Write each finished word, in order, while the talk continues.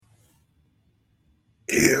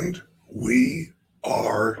And we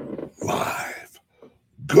are live.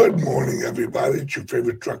 Good morning, everybody. It's your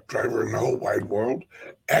favorite truck driver in the whole wide world,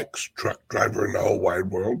 ex-truck driver in the whole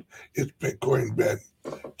wide world. It's Bitcoin Ben.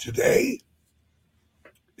 Today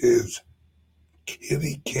is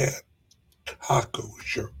Kitty Cat Taco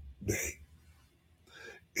Shirt Day.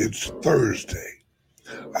 It's Thursday.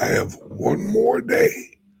 I have one more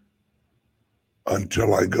day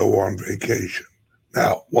until I go on vacation.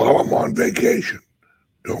 Now, while I'm on vacation,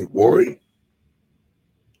 don't worry.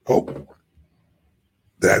 Oh,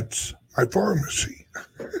 that's my pharmacy.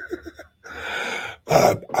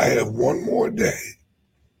 I have one more day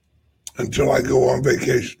until I go on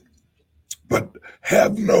vacation. But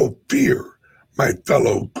have no fear, my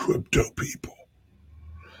fellow crypto people.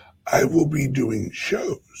 I will be doing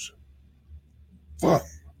shows from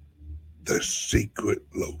the secret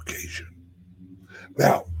location.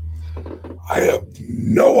 Now, I have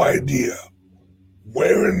no idea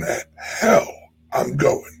where in the hell I'm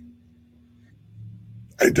going.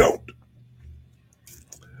 I don't.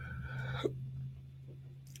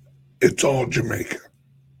 It's all Jamaica.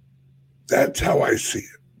 That's how I see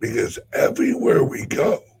it, because everywhere we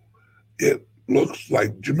go, it looks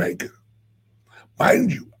like Jamaica.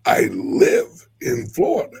 Mind you, I live in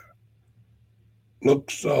Florida.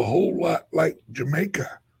 Looks a whole lot like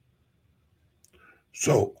Jamaica.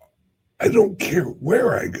 So I don't care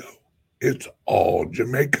where I go. It's all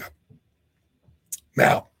Jamaica.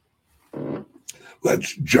 Now,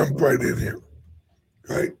 let's jump right in here,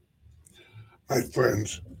 right? My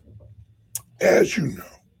friends, as you know,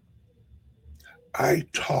 I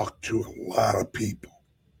talk to a lot of people.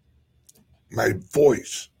 My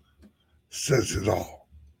voice says it all.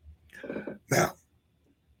 Now,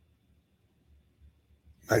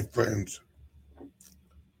 my friends,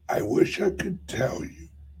 I wish I could tell you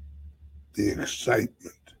the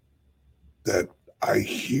excitement that I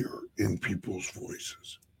hear in people's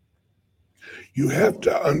voices. You have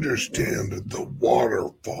to understand the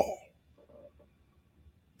waterfall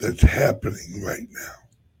that's happening right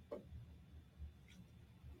now.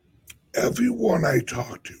 Everyone I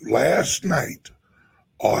talked to last night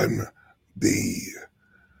on the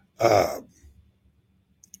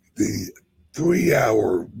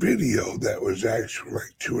 3-hour video that was actually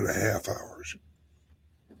like 2.5 hours,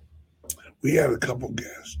 we had a couple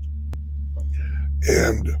guests,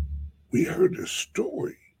 and we heard a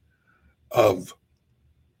story of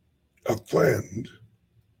a friend,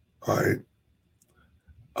 right,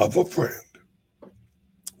 of a friend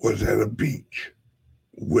was at a beach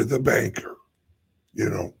with a banker.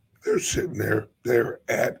 You know, they're sitting there, they're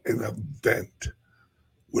at an event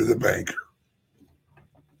with a banker.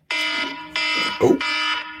 Oh,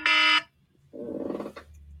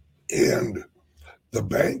 and the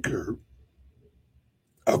banker,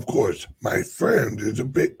 of course, my friend is a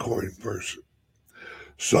Bitcoin person.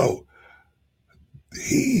 So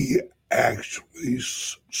he actually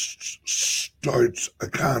starts a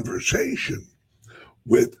conversation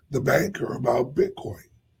with the banker about Bitcoin.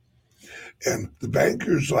 And the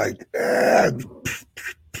banker's like,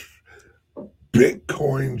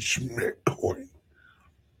 Bitcoin, schmitcoin.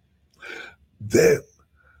 Then,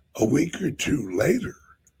 a week or two later,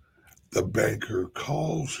 the banker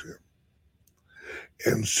calls him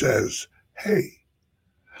and says, hey,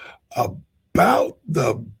 about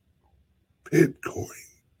the Bitcoin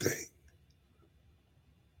thing.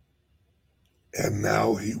 And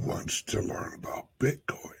now he wants to learn about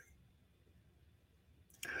Bitcoin.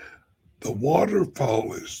 The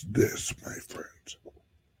waterfall is this, my friends.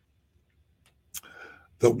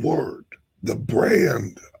 The word, the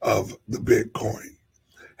brand of the Bitcoin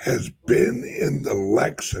has been in the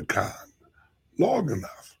lexicon long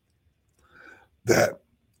enough that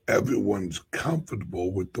everyone's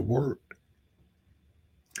comfortable with the word.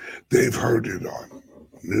 They've heard it on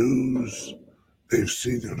news. They've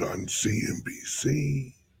seen it on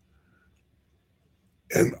CNBC.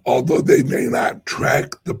 And although they may not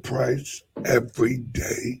track the price every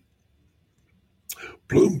day,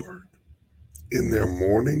 Bloomberg, in their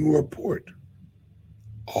morning report,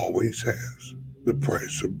 always has the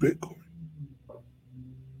price of Bitcoin.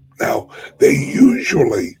 Now, they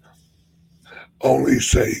usually only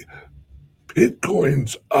say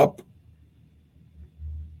Bitcoin's up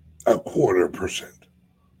 0.25%.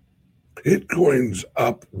 Bitcoin's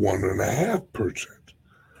up 1.5%. A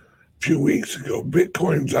few weeks ago,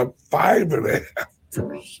 Bitcoin's up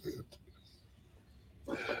 5.5%.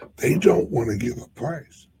 They don't want to give a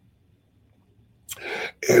price.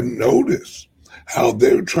 And notice how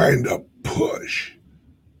they're trying to push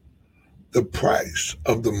the price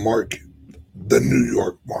of the market, the New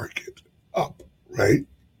York market, up, right?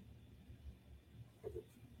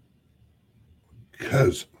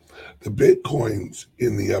 because the Bitcoin's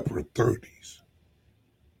in the upper 30s.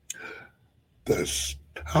 The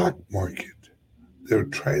stock market, they're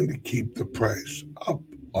trying to keep the price up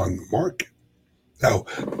on the market. Now,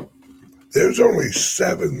 there's only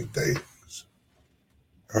 7 things,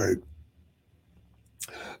 all right,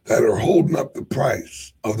 that are holding up the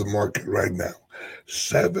price of the market right now.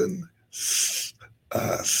 7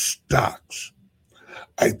 stocks.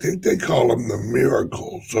 I think they call them the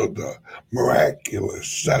miracles or the miraculous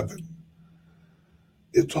 7.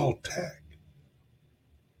 It's all tech.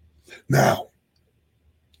 Now,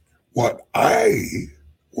 what I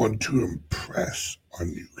want to impress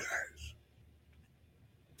on you guys,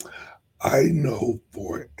 I know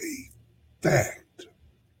for a fact,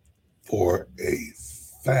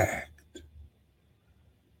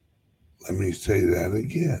 let me say that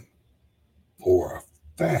again, for a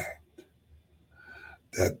fact,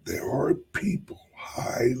 that there are people,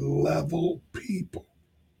 high-level people,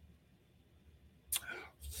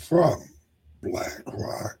 from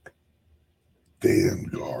Blackrock,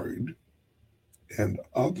 Vanguard, and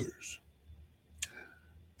others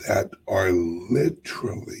that are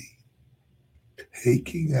literally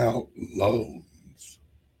taking out loans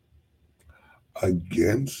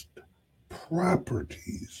against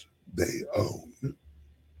properties they own,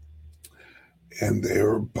 and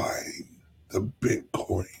they're buying the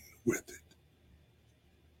Bitcoin with it.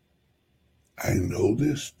 I know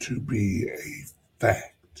this to be a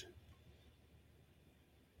fact.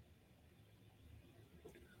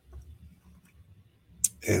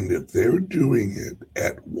 And if they're doing it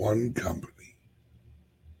at one company,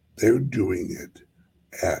 they're doing it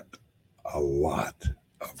at a lot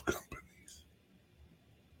of companies.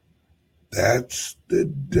 That's the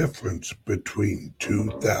difference between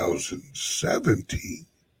 2017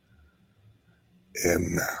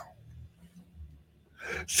 and now.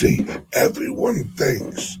 See, everyone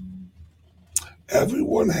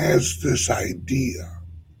has this idea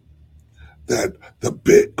that the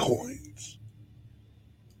Bitcoin's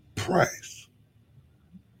price,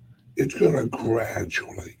 it's going to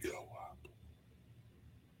gradually go up.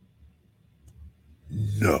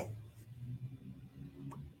 No,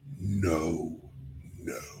 no,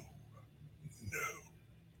 no, no.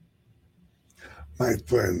 My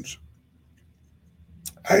friends,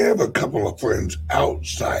 I have a couple of friends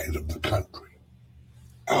outside of the country,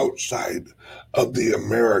 outside of the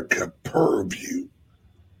America purview,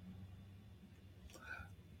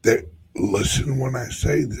 that listen when I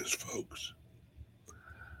say this, folks.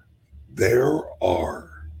 There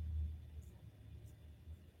are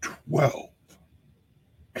 12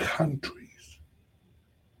 countries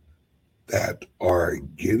that are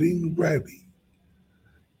getting ready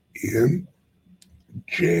in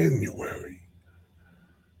January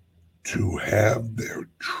to have their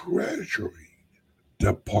treasury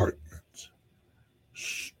departments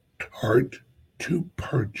start to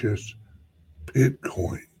purchase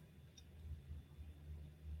Bitcoin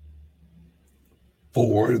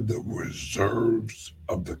for the reserves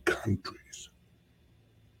of the countries.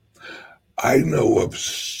 I know of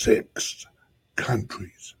 6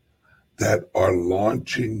 countries that are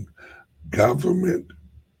launching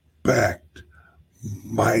government-backed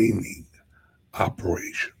mining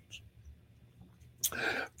operations.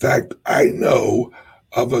 In fact, I know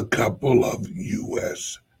of a couple of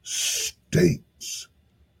U.S. states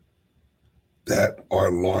that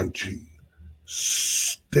are launching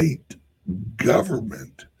state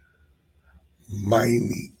government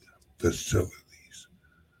mining facilities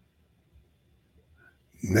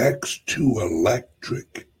next to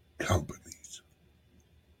electric companies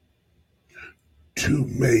to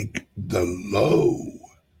make the low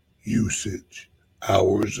usage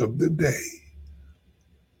hours of the day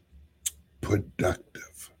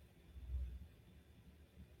productive.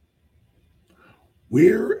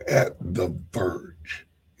 We're at the verge.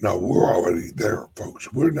 No, we're already there, folks.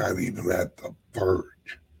 We're not even at the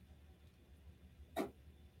verge.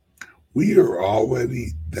 We are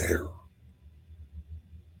already there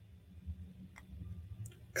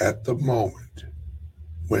at the moment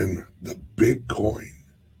when the Bitcoin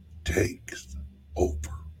takes over.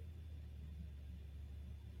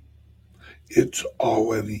 It's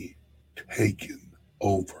already taken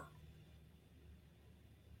over.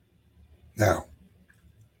 Now,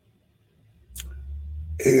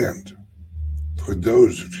 and for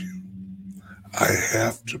those of you, I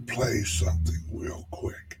have to play something real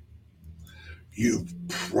quick. You've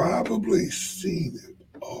probably seen it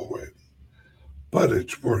already, but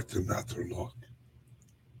it's worth another look.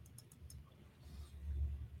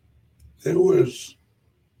 There was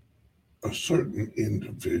a certain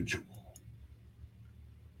individual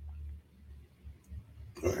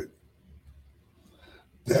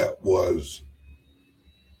was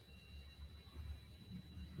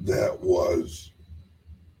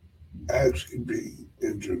actually being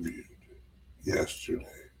interviewed yesterday.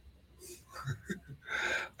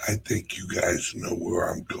 I think you guys know where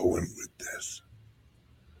I'm going with this.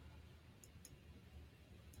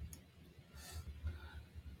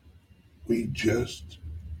 We just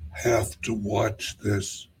have to watch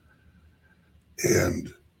this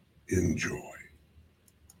and enjoy.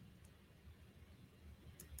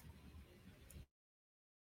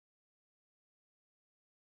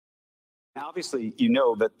 Obviously, you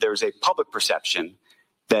know that there's a public perception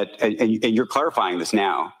that, and you're clarifying this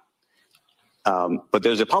now, but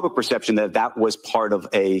there's a public perception that that was part of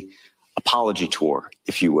a apology tour,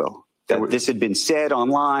 if you will. That this had been said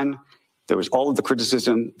online. There was all of the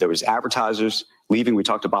criticism. There was advertisers leaving. We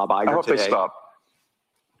talked to Bob Iger today. I hope they stop.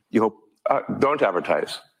 You hope? Don't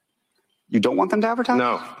advertise. You don't want them to advertise?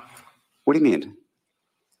 No. What do you mean?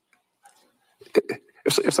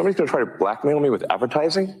 If somebody's going to try to blackmail me with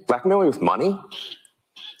advertising, blackmail me with money,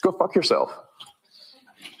 go fuck yourself.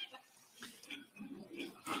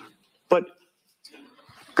 But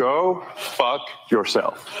go fuck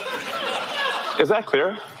yourself. Is that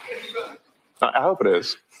clear? I hope it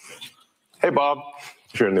is. Hey, Bob,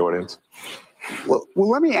 if you're in the audience. Well,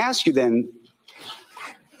 let me ask you then.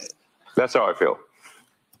 That's how I feel.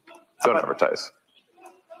 Don't advertise.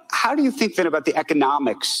 How do you think then about the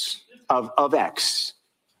economics of X?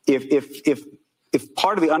 If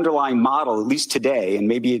part of the underlying model, at least today, and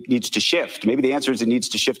maybe it needs to shift, maybe the answer is it needs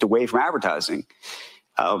to shift away from advertising.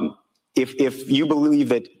 If you believe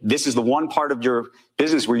that this is the one part of your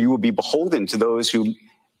business where you will be beholden to those who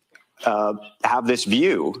have this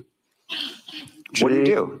view, what do you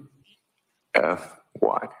do?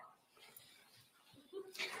 Why?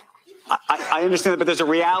 I understand that, but there's a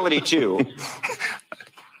reality too,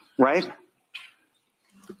 right?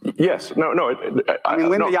 Yes. No. I mean,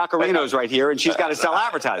 Linda Yaccarino's right here, and she's got to sell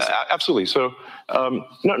advertising. Absolutely. So,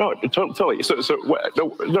 totally. So,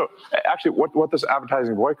 no. Actually, what this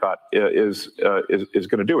advertising boycott is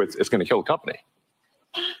going to do? It's going to kill the company.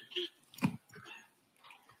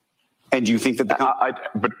 And do you think that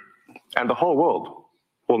and the whole world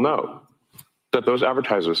will know that those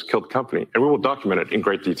advertisers killed the company, and we will document it in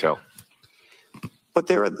great detail. But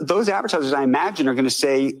those advertisers, I imagine, are going to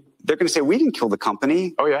say, we didn't kill the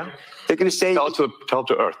company. Oh yeah. They're going to say, tell it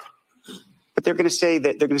to Earth. But they're going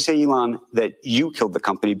to say, Elon, that you killed the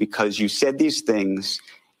company because you said these things,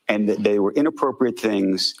 and that they were inappropriate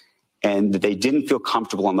things, and that they didn't feel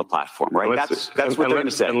comfortable on the platform, right? That's what they're going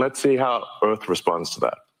to say. And let's see how Earth responds to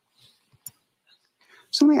that.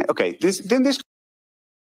 So this.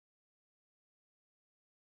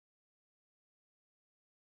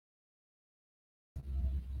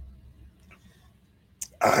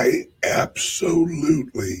 I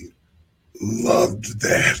absolutely loved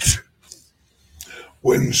that.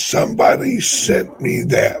 When somebody sent me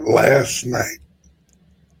that last night,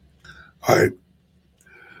 all right,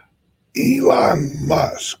 Elon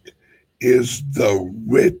Musk is the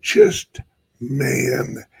richest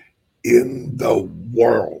man in the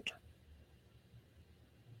world.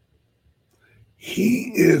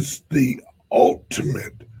 He is the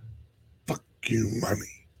ultimate fuck you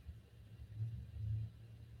money.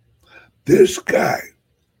 This guy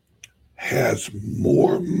has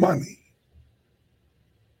more money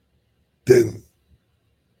than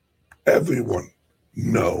everyone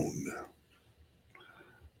known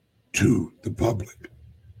to the public.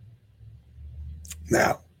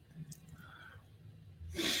 Now,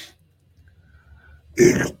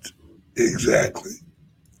 exactly.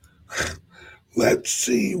 Let's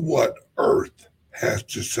see what Earth has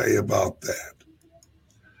to say about that.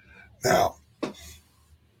 Now,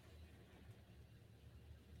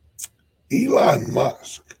 Elon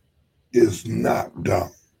Musk is not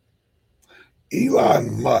dumb.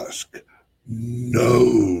 Elon Musk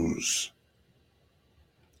knows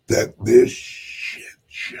that this shit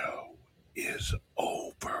show is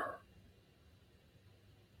over.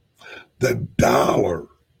 The dollar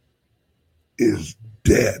is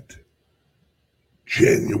dead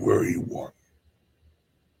January 1.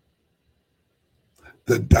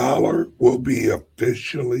 The dollar will be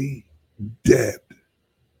officially dead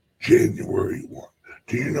January 1.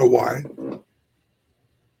 Do you know why?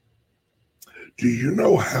 Do you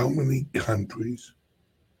know how many countries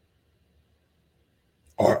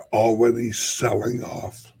are already selling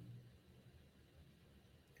off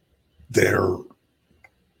their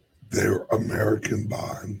American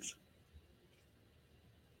bonds?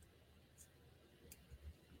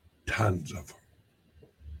 Tons of them.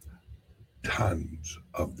 Tons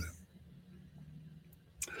of them.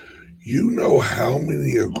 You know how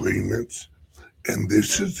many agreements, and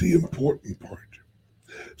this is the important part.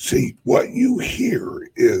 See, what you hear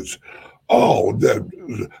is, oh,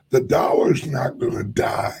 the dollar's not going to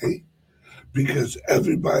die because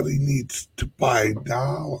everybody needs to buy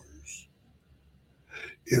dollars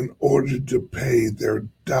in order to pay their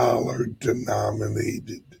dollar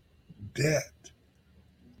denominated debt.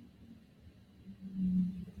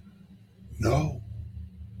 No.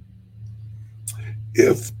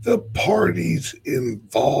 If the parties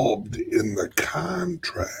involved in the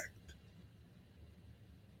contract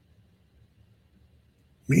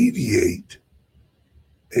mediate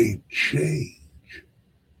a change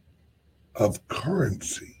of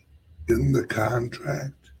currency in the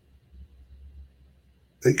contract,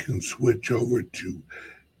 they can switch over to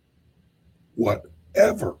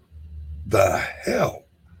whatever the hell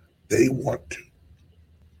they want to.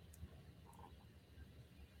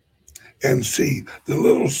 And see, the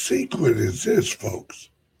little secret is this,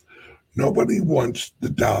 folks. Nobody wants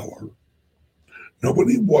the dollar.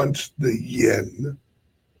 Nobody wants the yen.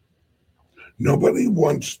 Nobody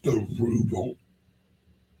wants the ruble.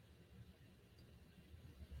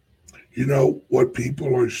 You know what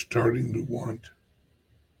people are starting to want?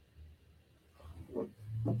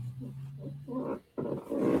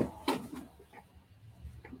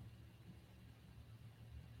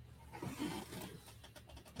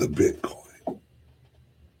 The Bitcoin.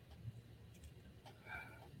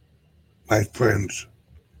 My friends,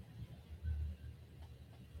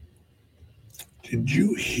 did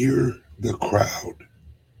you hear the crowd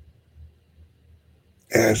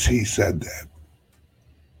as he said that?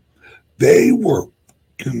 They were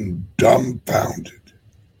dumbfounded.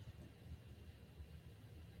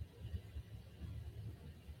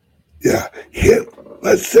 Yeah,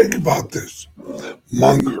 let's think about this.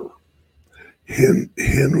 Munger,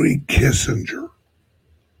 Henry Kissinger,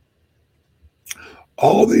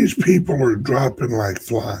 all these people are dropping like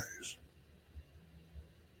flies.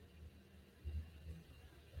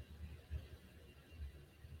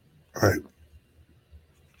 All right.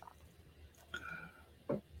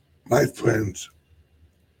 My friends,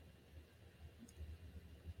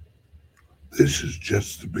 this is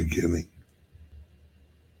just the beginning.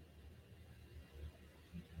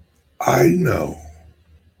 I know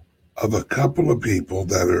of a couple of people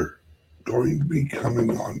that are going to be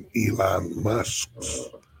coming on Elon Musk's,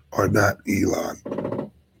 or not Elon,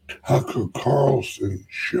 Tucker Carlson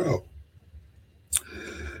show.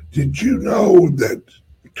 Did you know that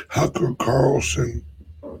Tucker Carlson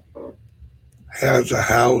has a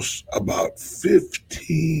house about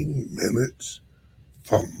 15 minutes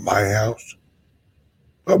from my house?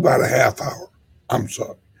 About a half hour. I'm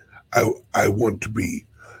sorry. I want to be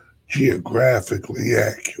geographically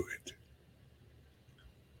accurate.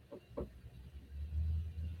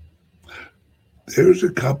 There's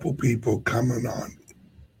a couple people coming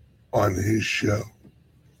on his show.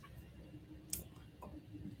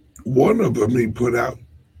 One of them he put out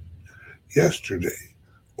yesterday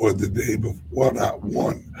or the day before. Well,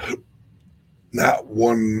 not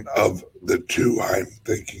one of the two I'm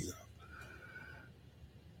thinking of.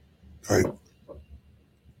 Right?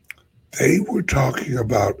 They were talking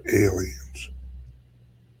about aliens.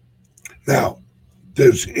 Now,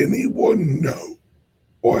 does anyone know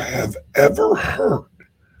or have ever heard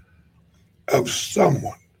of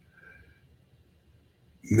someone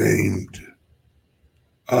named,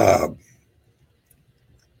 oh,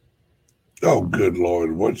 good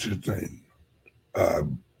Lord, what's his name?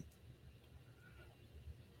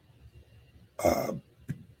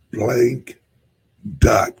 Blank.com.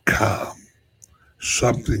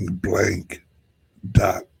 Something blank.com.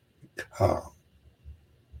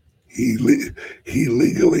 He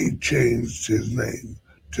legally changed his name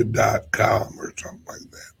to .com or something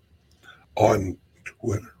like that on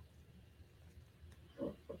Twitter.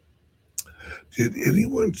 Did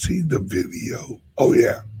anyone see the video? Oh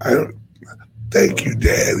yeah, thank you,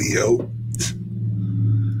 Daddy-O.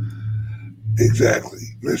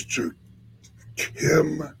 Exactly, Mr.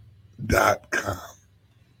 Kim.com.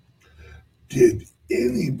 Did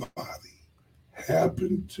anybody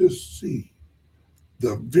happen to see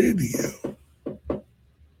the video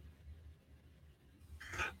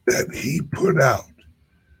that he put out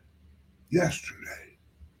yesterday?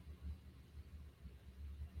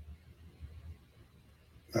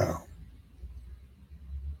 Now,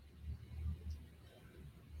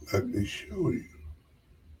 let me show you.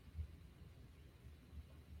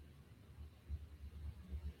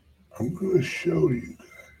 I'm going to show you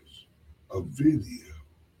guys a video.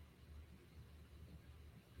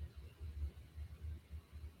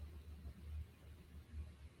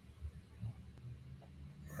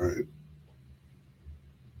 All right?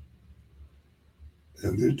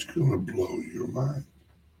 And it's going to blow your mind.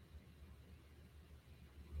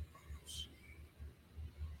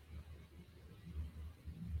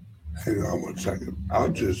 Hang on one second. I'll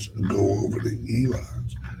just go over to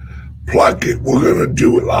Elon's. Pluck it. We're going to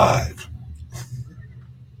do it live.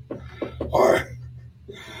 All right.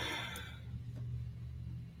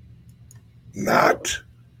 Not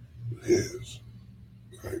his.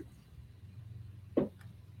 Right.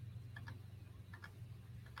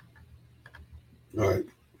 Right.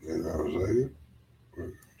 Hang on a second.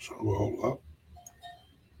 Scroll up.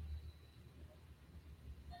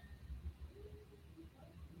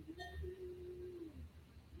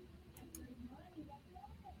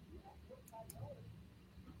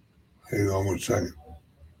 Hang on one second.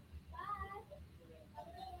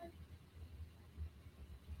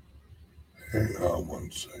 Hang on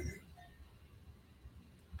one second.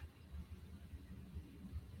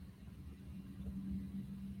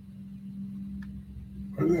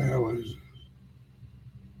 Where the hell is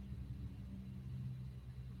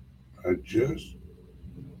this?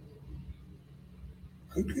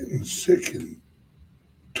 I'm getting sick and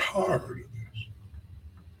tired of this.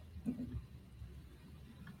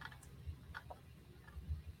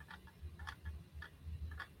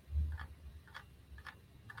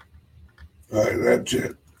 All right, that's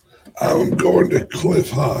it. I'm going to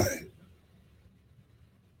Cliff High.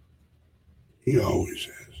 He always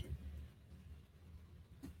has.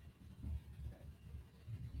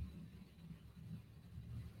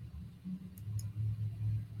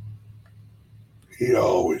 He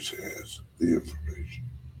always has the information.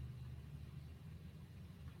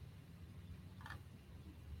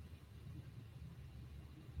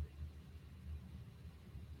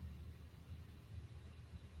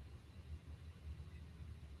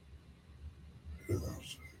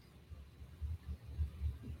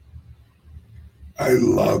 I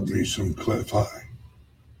love me some Cliff High.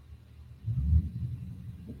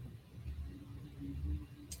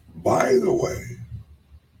 By the way,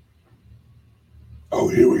 oh,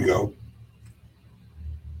 here we go.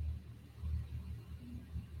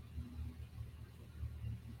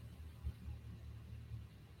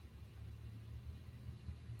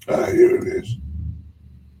 Here it is.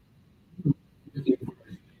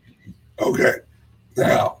 Okay,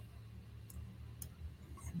 now,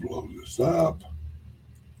 blow this up.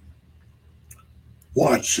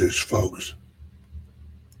 Watch this, folks.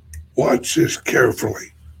 Watch this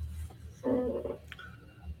carefully.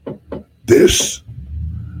 This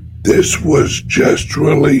was just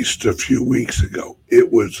released a few weeks ago. It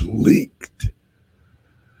was leaked.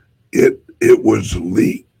 It was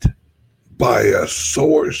leaked by a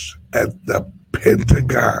source at the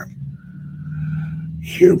Pentagon.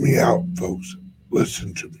 Hear me out, folks.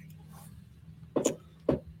 Listen to me.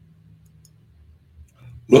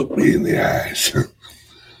 Look me in the eyes.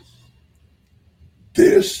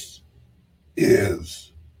 This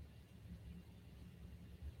is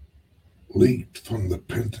leaked from the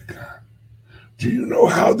Pentagon. Do you know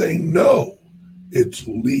how they know it's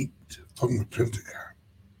leaked from the Pentagon?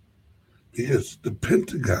 Because the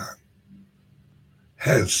Pentagon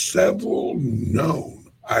has several known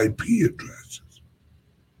IP addresses.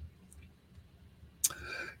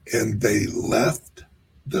 And they left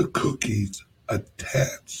the cookies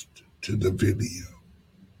attached to the video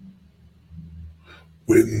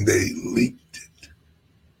when they leaked it.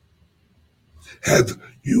 Have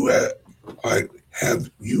you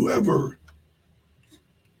ever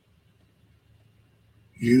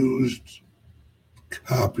used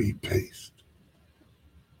copy paste?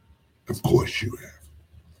 Of course you have.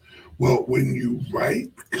 Well, when you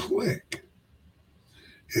right click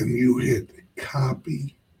and you hit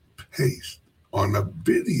copy paste on a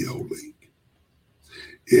video link,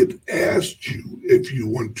 it asks you if you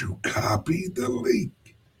want to copy the link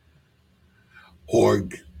or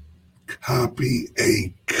copy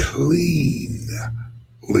a clean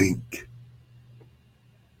link.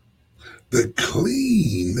 The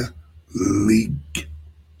clean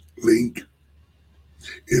link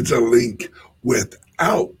is a link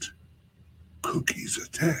without cookies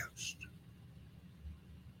attached.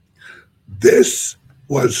 This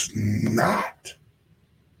was not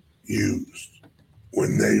used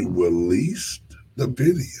when they released the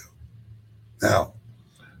video. Now,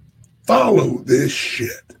 follow this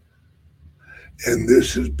shit. And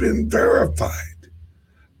this has been verified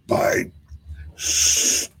by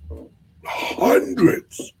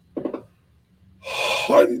hundreds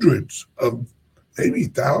of, maybe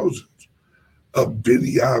thousands of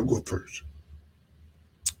videographers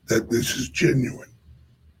that this is genuine.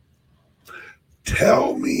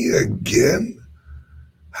 Tell me again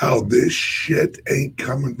how this shit ain't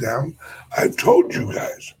coming down? I've told you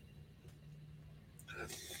guys.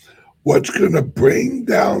 What's going to bring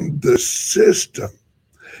down the system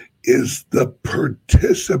is the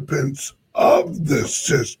participants of the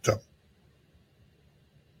system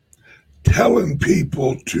telling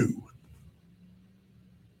people to,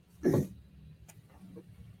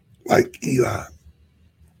 like Elon.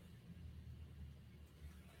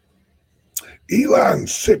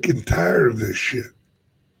 Elon's sick and tired of this shit.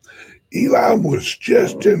 Elon was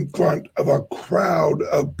just in front of a crowd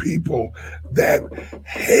of people that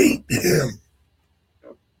hate him.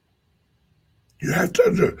 You have to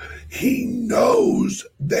understand, he knows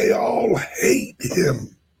they all hate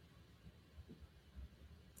him.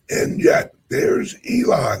 And yet, there's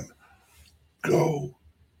Elon. Go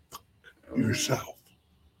yourself.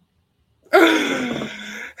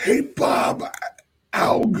 Hey, Bob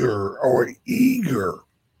Alger or Eager.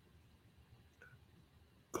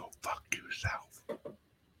 Go fuck yourself.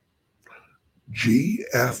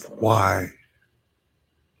 GFY.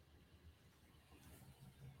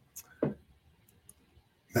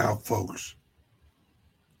 Now, folks,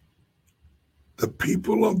 the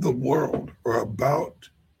people of the world are about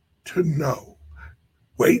to know.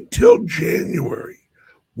 Wait till January.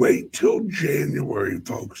 Wait till January,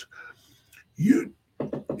 folks.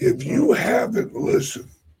 If you haven't listened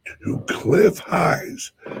to Cliff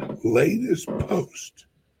High's latest post,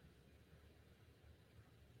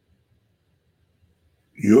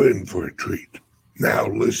 you're in for a treat. Now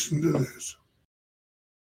listen to this.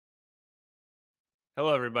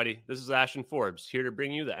 Hello, everybody. This is Ashton Forbes, here to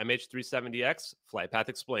bring you the MH370X Flight Path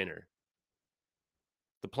Explainer.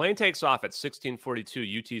 The plane takes off at 1642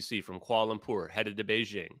 UTC from Kuala Lumpur, headed to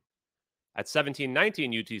Beijing. At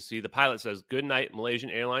 1719 UTC, the pilot says, "Good night, Malaysian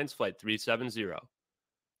Airlines Flight 370.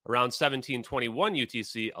 Around 1721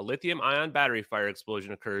 UTC, a lithium-ion battery fire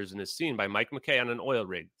explosion occurs and is seen by Mike McKay on an oil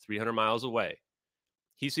rig 300 miles away.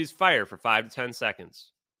 He sees fire for 5 to 10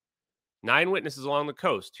 seconds. 9 witnesses along the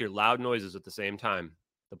coast hear loud noises at the same time.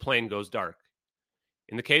 The plane goes dark.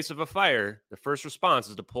 In the case of a fire, the first response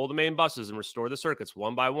is to pull the main buses and restore the circuits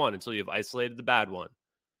one by one until you have isolated the bad one.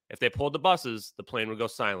 If they pulled the buses, the plane would go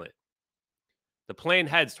silent. The plane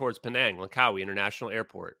heads towards Penang, Langkawi International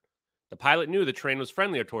Airport. The pilot knew the train was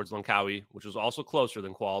friendlier towards Langkawi, which was also closer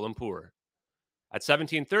than Kuala Lumpur. At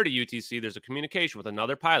 1730 UTC, there's a communication with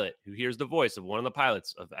another pilot who hears the voice of one of the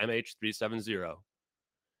pilots of MH370.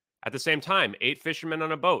 At the same time, 8 fishermen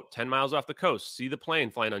on a boat 10 miles off the coast see the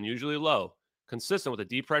plane flying unusually low, consistent with a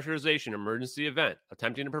depressurization emergency event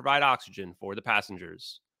attempting to provide oxygen for the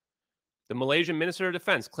passengers. The Malaysian Minister of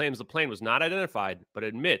Defense claims the plane was not identified, but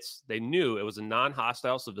admits they knew it was a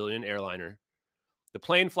non-hostile civilian airliner. The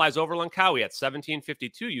plane flies over Langkawi at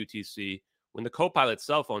 1752 UTC when the co-pilot's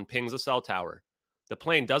cell phone pings a cell tower. The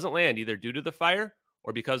plane doesn't land either due to the fire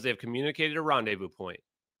or because they have communicated a rendezvous point.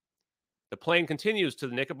 The plane continues to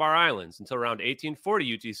the Nicobar Islands until around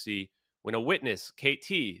 1840 UTC when a witness, Kate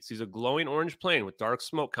T, sees a glowing orange plane with dark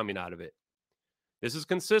smoke coming out of it. This is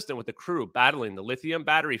consistent with the crew battling the lithium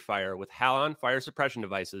battery fire with halon fire suppression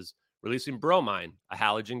devices, releasing bromine, a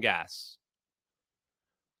halogen gas.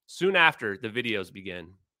 Soon after, the videos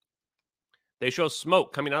begin. They show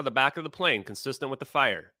smoke coming out of the back of the plane consistent with the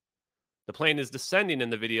fire. The plane is descending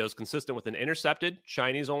in the videos consistent with an intercepted,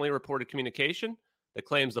 Chinese-only reported communication that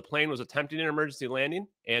claims the plane was attempting an emergency landing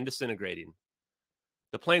and disintegrating.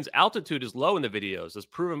 The plane's altitude is low in the videos, as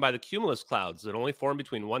proven by the cumulus clouds that only form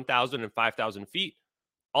between 1,000 and 5,000 feet,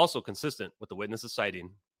 also consistent with the witness's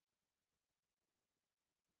sighting.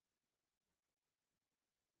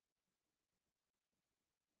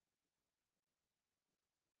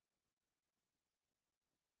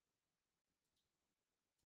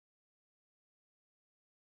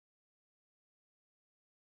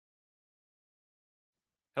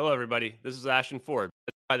 Hello, everybody. This is Ashton Forbes.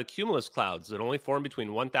 By the cumulus clouds that only form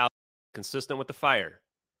between 1,000, consistent with the fire.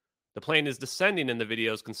 The plane is descending in the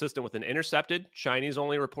videos consistent with an intercepted,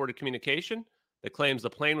 Chinese-only reported communication that claims the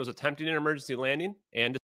plane was attempting an emergency landing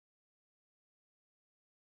and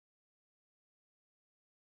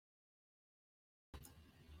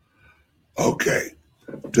Okay,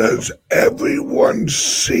 does everyone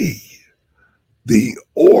see the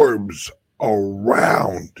orbs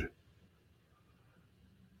around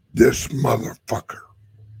this motherfucker?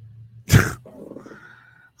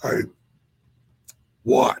 I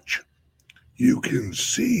watch. You can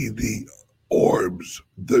see the orbs,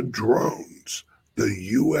 the drones,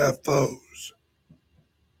 the UFOs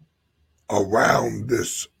around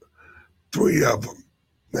this, 3 of them.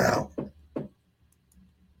 Now,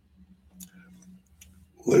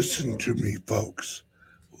 listen to me, folks.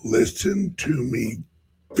 Listen to me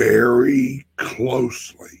very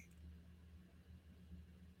closely.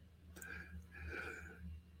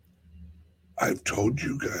 I've told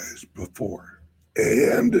you guys before,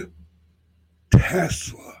 and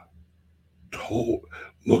Tesla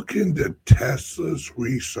look into Tesla's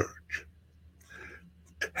research.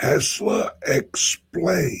 Tesla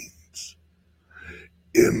explains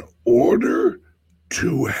in order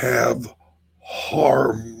to have harmonics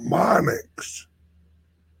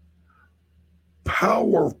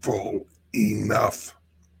powerful enough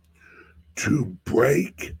to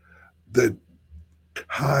break the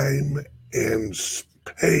time and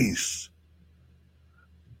space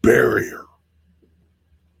barrier,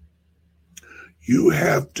 you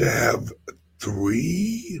have to have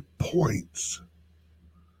 3 points,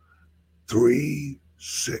 3,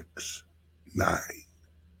 6, 9.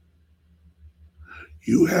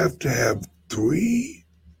 You have to have 3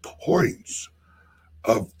 points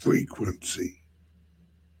of frequency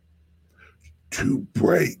to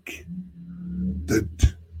break the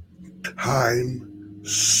time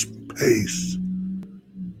space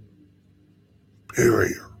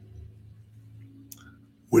barrier.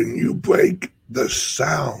 When you break the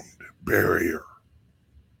sound barrier,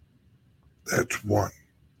 that's 1.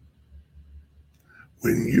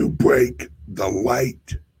 When you break the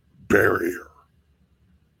light barrier,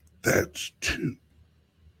 that's 2.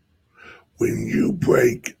 When you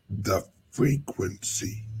break the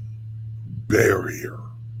frequency barrier,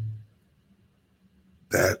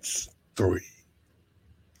 that's 3.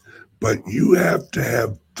 But you have to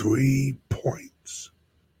have 3 points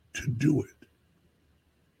to do it.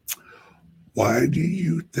 Why do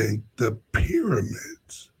you think the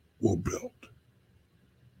pyramids were built?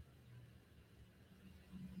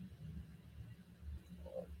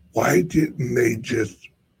 Why didn't they just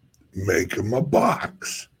make them a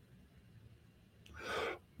box?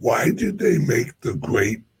 Why did they make the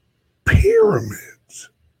Great Pyramids?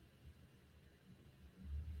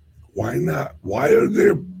 Why not? Why are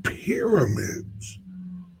there pyramids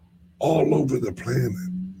all over the planet?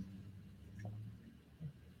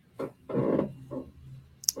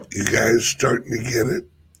 You guys starting to get it?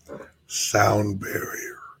 Sound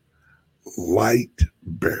barrier, light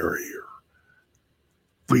barrier,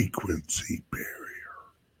 frequency barrier.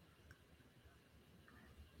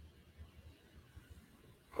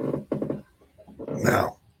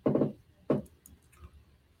 Now,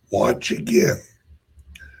 watch again.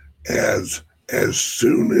 As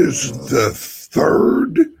soon as the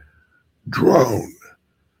 3rd drone,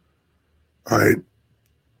 all right,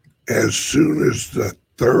 as soon as the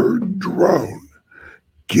 3rd drone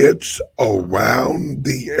gets around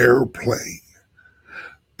the airplane,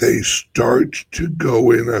 they start to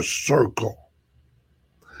go in a circle.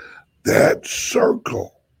 That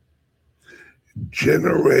circle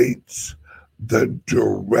generates the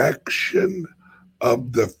direction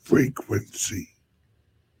of the frequency.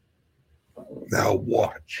 Now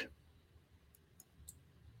watch.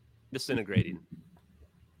 Disintegrating.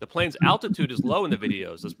 The plane's altitude is low in the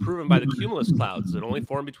videos, as proven by the cumulus clouds that only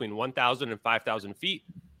form between 1,000 and 5,000 feet,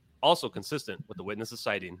 also consistent with the witness's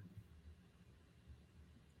sighting.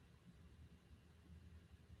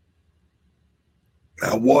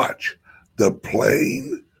 Now watch. The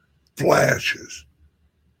plane flashes.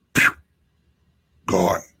 Pew!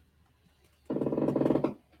 Gone.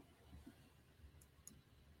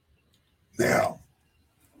 Now,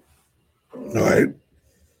 all right,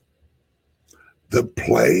 the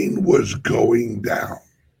plane was going down.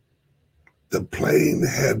 The plane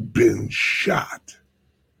had been shot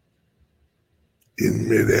in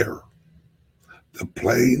midair. The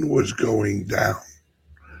plane was going down.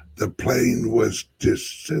 The plane was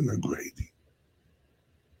disintegrating.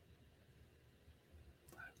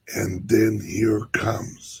 And then here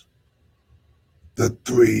comes the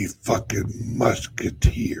 3 fucking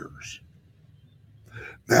musketeers.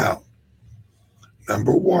 Now,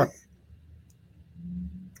 number 1,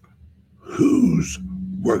 who's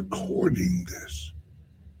recording this?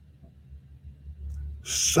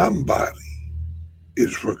 Somebody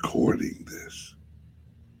is recording this.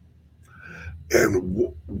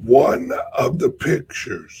 And one of the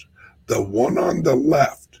pictures, the one on the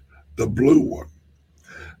left, the blue one,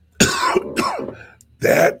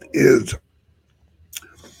 that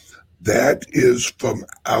is from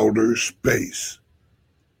outer space.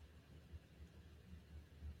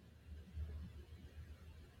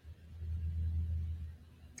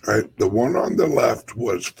 Right? The one on the left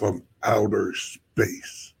was from outer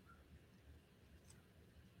space.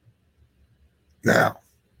 Now,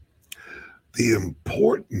 the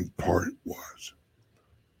important part was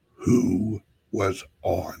who was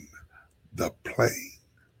on the plane.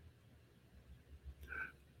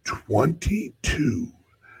 22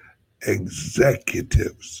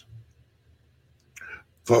 executives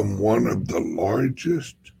from one of the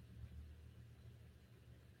largest,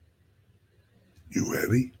 you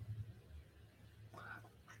ready?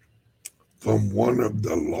 From one of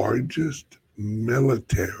the largest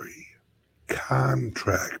military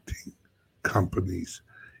contracting companies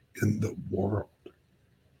in the world.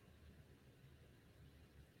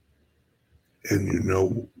 And you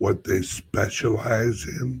know what they specialize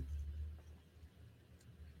in?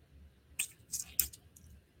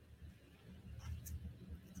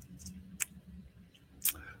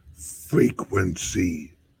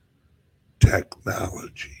 Frequency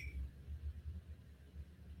technology.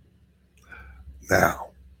 Now,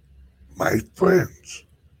 my friends,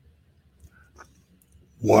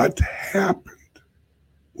 what happened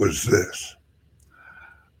was this.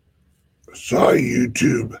 Sorry,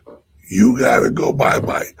 YouTube, you gotta go by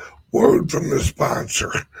my word from the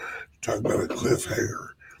sponsor. Talk about a cliffhanger.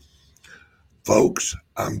 Folks,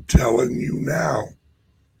 I'm telling you now,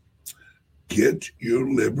 get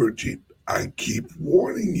your liberty. I keep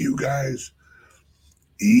warning you guys.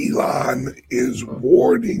 Elon is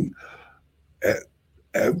warning.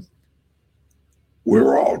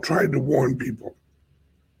 We're all trying to warn people.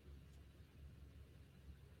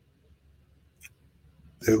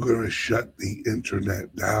 They're going to shut the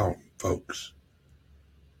internet down, folks.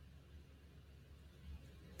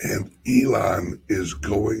 And Elon is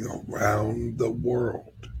going around the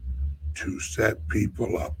world to set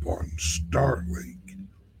people up on Starlink.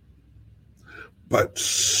 But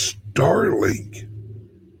Starlink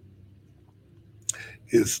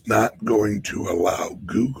is not going to allow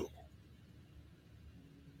Google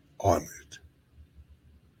on it.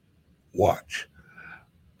 Watch.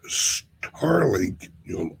 Starlink,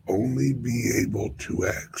 you'll only be able to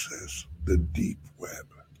access the deep web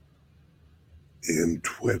in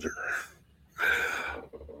Twitter.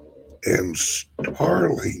 And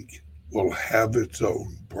Starlink will have its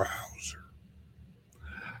own browser.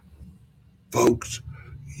 Folks,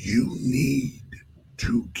 you need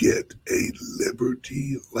to get a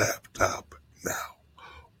Liberty laptop now.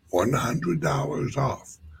 $100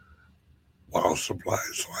 off while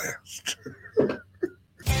supplies last.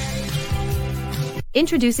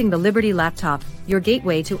 Introducing the Liberty Laptop, your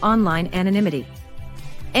gateway to online anonymity.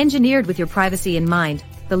 Engineered with your privacy in mind,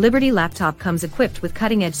 the Liberty Laptop comes equipped with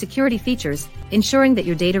cutting-edge security features, ensuring that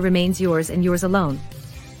your data remains yours and yours alone.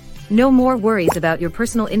 No more worries about your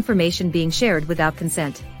personal information being shared without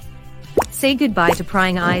consent. Say goodbye to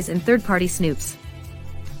prying eyes and third-party snoops.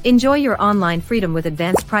 Enjoy your online freedom with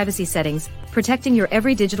advanced privacy settings, protecting your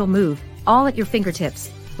every digital move, all at your fingertips.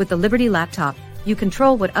 With the Liberty Laptop, you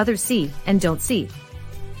control what others see and don't see.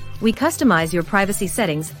 We customize your privacy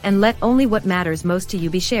settings and let only what matters most to you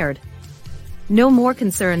be shared. No more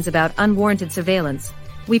concerns about unwarranted surveillance.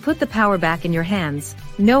 We put the power back in your hands.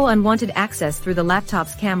 No unwanted access through the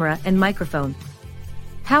laptop's camera and microphone.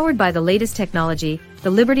 Powered by the latest technology,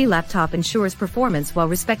 the Liberty Laptop ensures performance while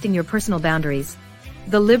respecting your personal boundaries.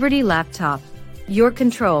 The Liberty Laptop. Your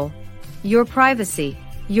control. Your privacy.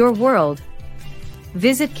 Your world.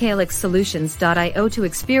 Visit calyxsolutions.io to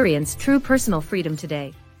experience true personal freedom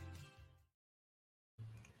today.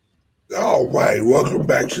 All right, welcome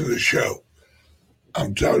back to the show.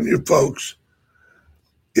 I'm telling you, folks,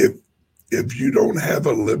 if you don't have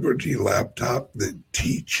a Liberty laptop that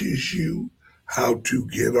teaches you how to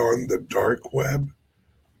get on the dark web,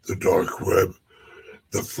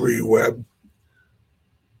 the free web,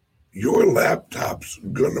 your laptop's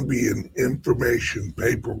going to be an information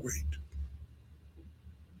paperweight.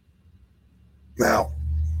 Now,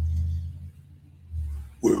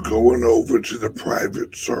 we're going over to the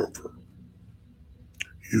private server.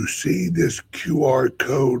 You see this QR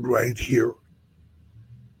code right here?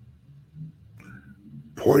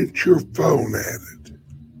 Point your phone at it,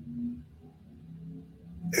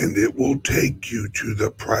 and it will take you to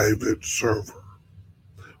the private server.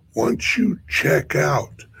 Once you check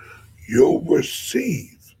out, you'll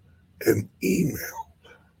receive an email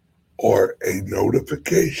or a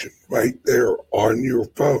notification right there on your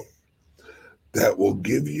phone that will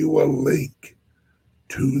give you a link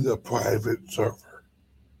to the private server.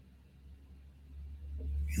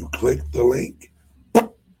 You click the link,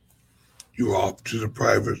 you're off to the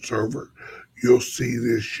private server. You'll see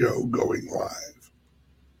this show going live.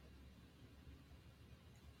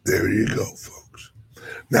 There you go, folks.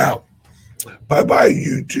 Now, bye-bye,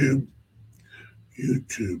 YouTube.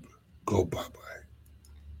 YouTube, go bye-bye.